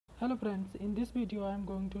Hello friends, in this video I am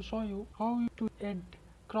going to show you how to add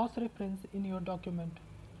cross-reference in your document.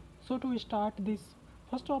 So to start this,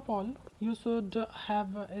 first of all you should have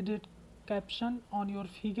edit caption on your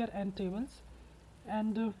figure and tables,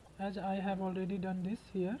 and as I have already done this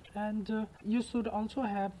here, and you should also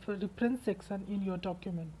have a reference section in your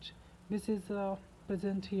document. This is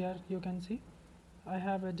present here. You can see I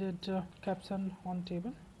have added caption on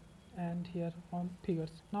table and here on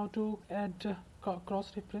figures. Now to add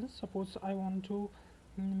cross reference, suppose I want to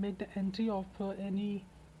make the entry of any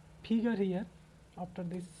figure here. After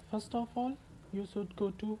this, first of all you should go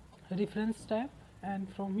to reference tab, and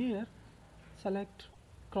from here select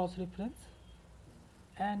cross reference,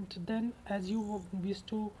 and then as you wish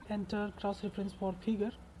to enter cross reference for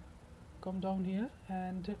figure, come down here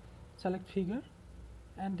and select figure,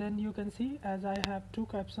 and then you can see as I have two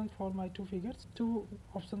captions for my two figures, two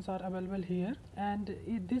options are available here, and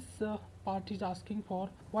this part is asking for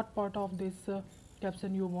what part of this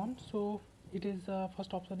caption you want. So it is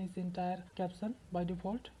first option is entire caption by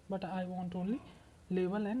default, but I want only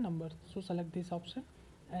label and number, so select this option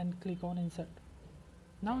and click on insert.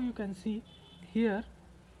 Now you can see here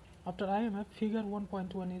after IMF figure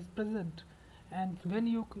 1.1 is present, and when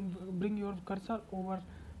you bring your cursor over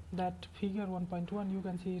that figure 1.1 you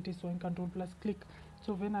can see it is showing control plus click.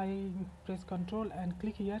 So when I press control and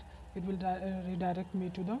click here, it will redirect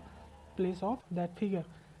me to the place of that figure.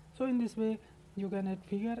 So in this way you can add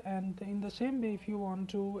figure, and in the same way if you want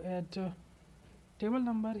to add table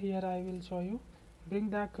number, here I will show you. Bring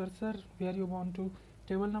the cursor where you want to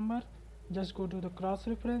table number, just go to the cross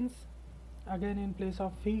reference, again in place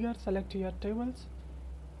of figure select your tables.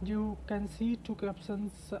 You can see two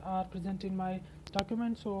captions are present in my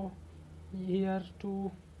document, so here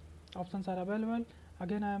two options are available.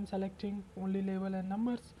 Again I am selecting only label and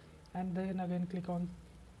numbers, and then again click on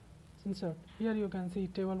insert. Here you can see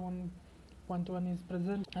table 1.1 is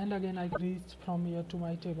present, and again I reach from here to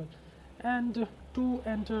my table. And to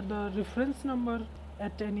enter the reference number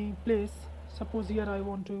at any place, suppose here I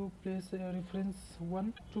want to place a reference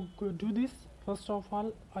 1. To do this, first of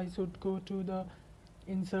all I should go to the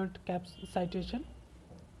insert caps citation.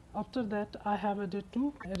 After that I have added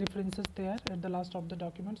two references there at the last of the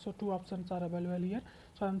document, so two options are available here,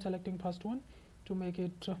 so I am selecting first one to make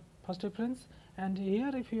it first reference. And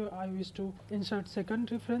here if I wish to insert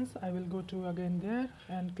second reference, I will go to again there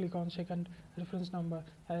and click on second reference number.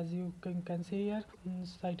 As you can see here,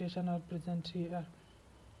 citation are present here.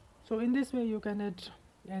 So in this way you can add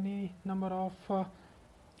any number of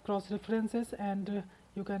cross references, and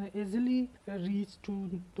you can easily reach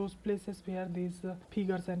to those places where these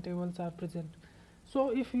figures and tables are present. So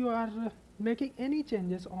if you are making any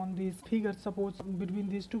changes on these figures, suppose between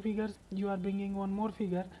these two figures you are bringing one more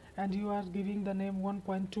figure and you are giving the name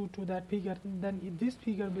 1.2 to that figure, then this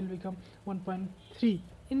figure will become 1.3.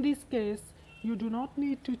 In this case you do not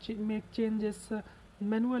need to make changes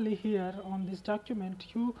manually here on this document.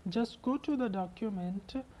 You just go to the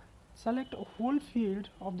document, select a whole field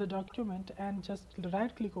of the document and just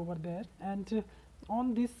right click over there, and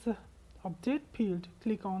on this update field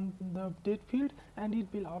click on the update field, and it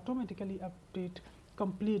will automatically update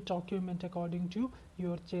complete document according to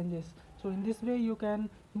your changes. So in this way you can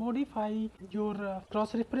modify your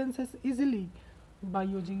cross references easily by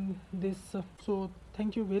using this. So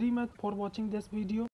thank you very much for watching this video.